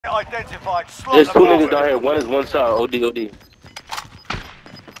Identified. There's two niggas down here. One is one shot. OD.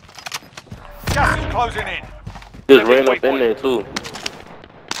 Gas is closing in. Just ran up in there too.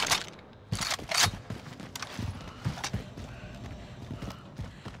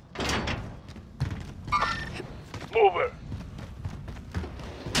 Mover.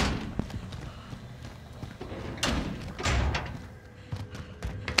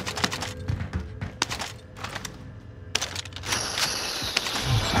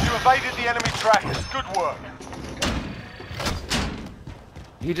 You evaded the enemy trackers. Good work.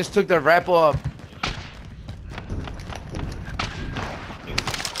 He just took the rappel up.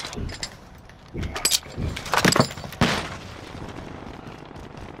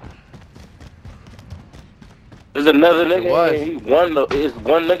 There's another nigga. He won though. It's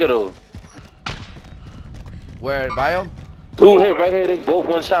one nigga though. Where, bio? Two hit right here. They both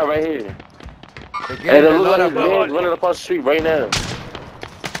one shot right here. And it looks like man's running across the street right now.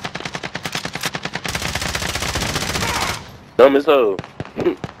 Dumb as hell.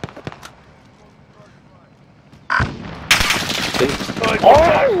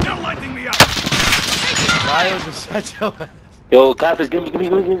 Oh! You're lighting me up. Bio just shut your ass. Yo, Coppers, give me.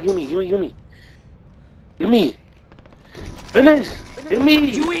 Finish. Give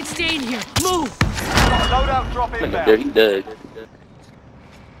me. You ain't staying here. Move. Loadout drop Nigga, inbound. dirty dead.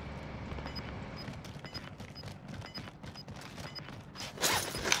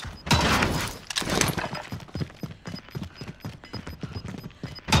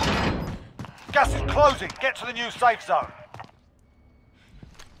 Gas is closing. Get to the new safe zone.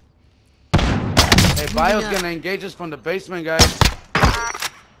 Hey, Bio's gonna engage us from the basement, guys.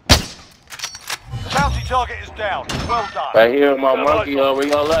 Bounty target is down. Well done. Right here, my monkey, y'all. Where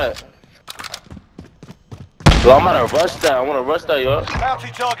y'all at? Yo, I'm gonna rush that. I wanna rush that, y'all. Bounty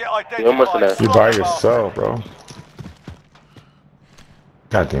target I'm rushing identified. that. You by yourself, bro.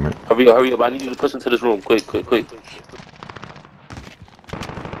 God damn it. Hurry up. I need you to push into this room. Quick.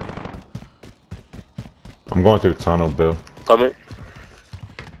 I'm going through the tunnel, Bill. Come in.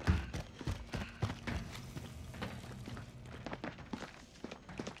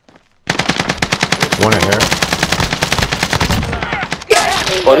 One in here.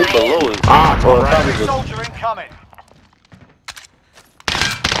 Oh, he's below us. Friendly soldier incoming.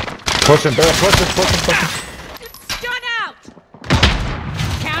 Pushing, Bill. Pushing. Stun out.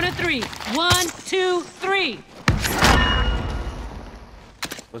 Count of 3. 1, 2, 3.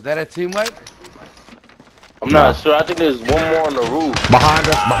 Was that a team wipe? I'm not sure. I think there's one more on the roof. Behind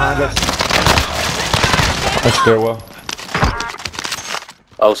us. That's stairwell.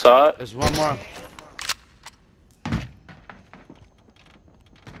 Outside? There's one more.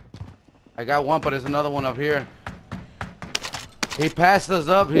 I got one, but there's another one up here. He passed us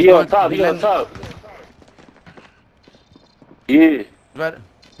up. He on top. Yeah.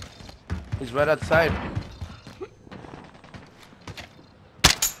 He's right outside.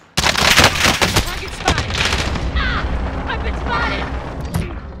 Target spotted. I've been spotted.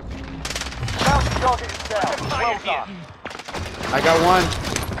 Bounty target is down. Well done. I got one.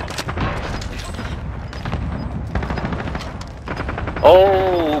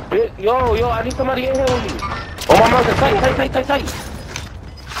 Oh, bitch. Yo, I need somebody in here with me. Oh, my mother, tight.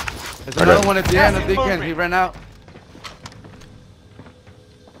 There's another one at the end of the weekend. He ran out.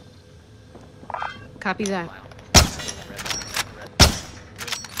 Copy that.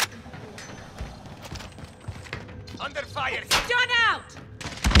 Under fire. Stun out.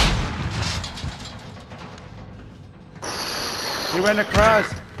 He ran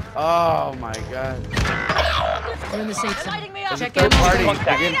across. Oh my god. We're in the safe zone. There's a Check third ammo. party.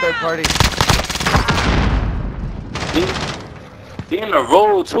 They're getting third party. They in the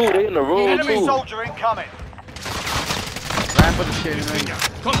road, too. Enemy soldier incoming. Ran for the skating ring.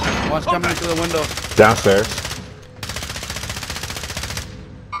 One's coming into the window. Downstairs.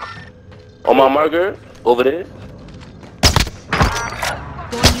 On my marker, over there.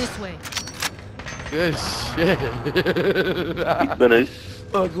 Going this way. Good shit. Finished.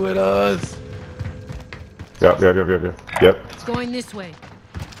 Fuck with us. Yep. It's going this way.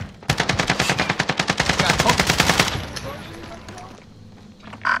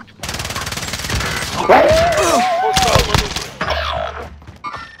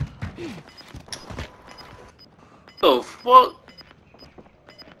 The fuck?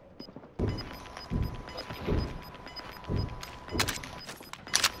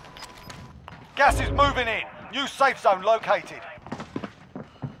 Gas is moving in. New safe zone located.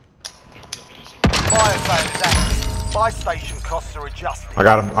 Fire sale is active. Buy station costs are adjusted. I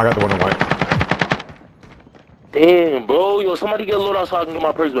got him. I got the one in white. Damn, bro. Yo, somebody get a load out so I can get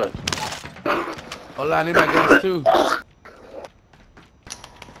my purse back. Hold on, I need my guns too.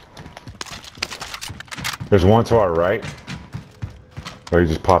 There's one to our right. Oh, he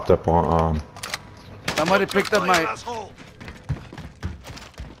just popped up on. Somebody picked up my.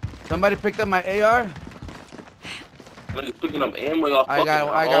 Somebody picked up my AR. Somebody's picking up ammo off. I got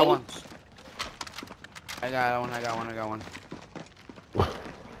one. I got one.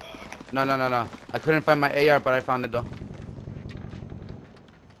 No. I couldn't find my AR, but I found it though.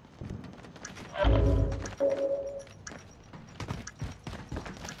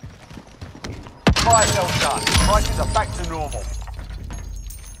 Fire sale done. Prices are back to normal.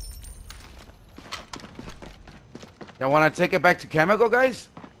 Y'all wanna take it back to Chemical, guys?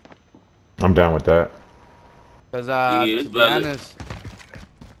 I'm down with that. Cause Yes, to be brother. honest,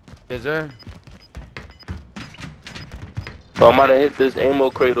 is there? So I'm about to hit this ammo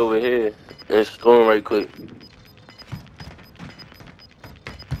crate over here and store 'em right quick.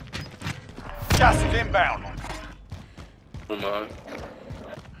 Gas is inbound. Come on.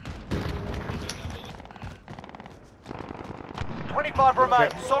 $25 remain.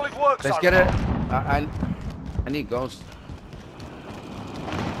 Solid work, Let's son. get it. I need ghosts.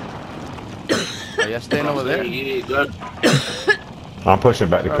 Are you staying over there? Yeah, good. I'm pushing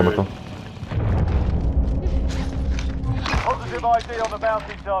back to chemical. Positive ID on the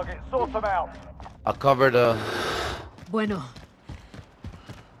bounty target. Sort them out. I'll cover the. Bueno.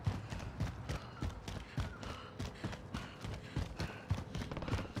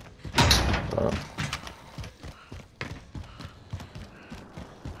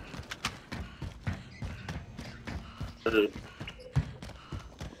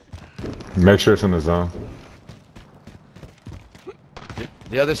 Make sure it's in the zone.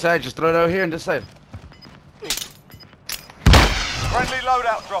 The other side, just throw it out here and this side. Friendly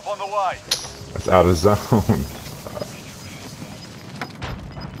loadout drop on the way. It's out of zone.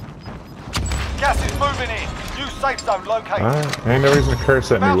 Gas is moving in. New safe zone located. Alright, ain't no reason to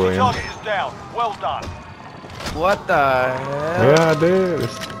curse at me, Bounty William. target is down. Well done. What the hell? Yeah, I did.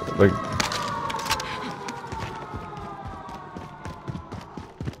 It's like,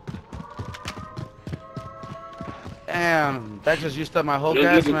 Damn, that just used up my whole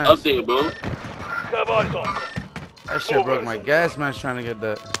There's gas niggas mask. up there, bro. That shit broke my gas mask trying to get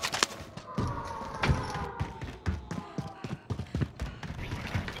that.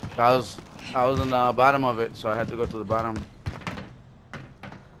 I was in the bottom of it, so I had to go to the bottom.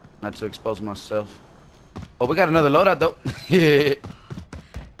 Not to expose myself. Oh, we got another loadout though. Yeah.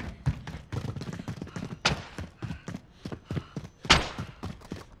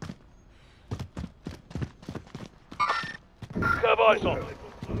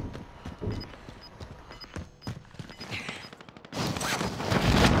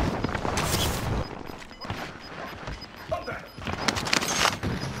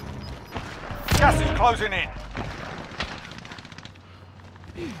 Gas is closing in.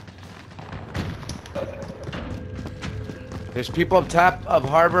 There's people up top of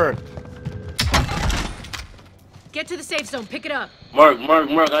harbor. Get to the safe zone. Pick it up. Mark,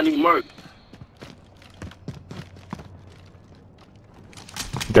 I need Mark.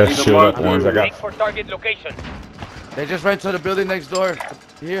 got shield up ones. I got. For target location. They just ran to the building next door.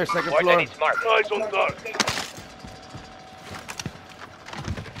 Here, second floor. Coordinates marked. Eyes on target.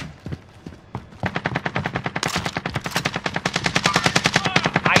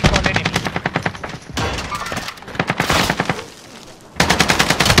 Eyes on enemy.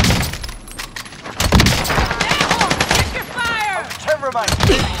 Get your fire! 10 remain.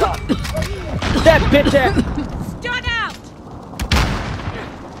 Done. That bitch ass. Stun out!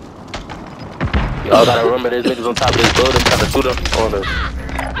 Y'all gotta remember there's niggas on top of this building trying to shoot up on us.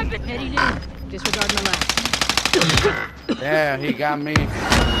 I've been heading in. Disregard my last. Yeah, he got me. Gas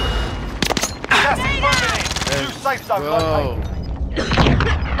is moving in. New safe zone Go. located.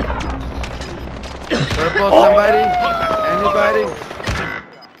 Purple, somebody? Anybody?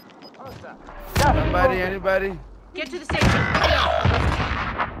 Somebody, anybody? Get to the safe zone. Pick it up.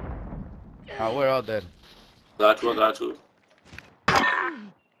 Oh, we're all dead. Got you.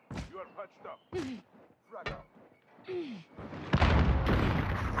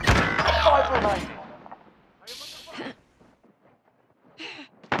 Five remaining.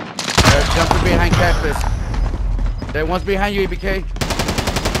 They're jumping behind cactus. There one's behind you, EBK.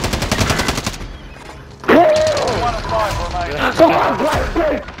 1 and 5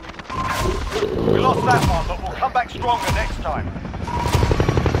 remaining. We lost that one, but we'll come back stronger next time.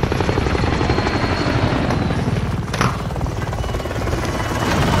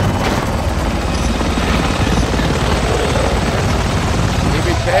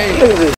 EBK.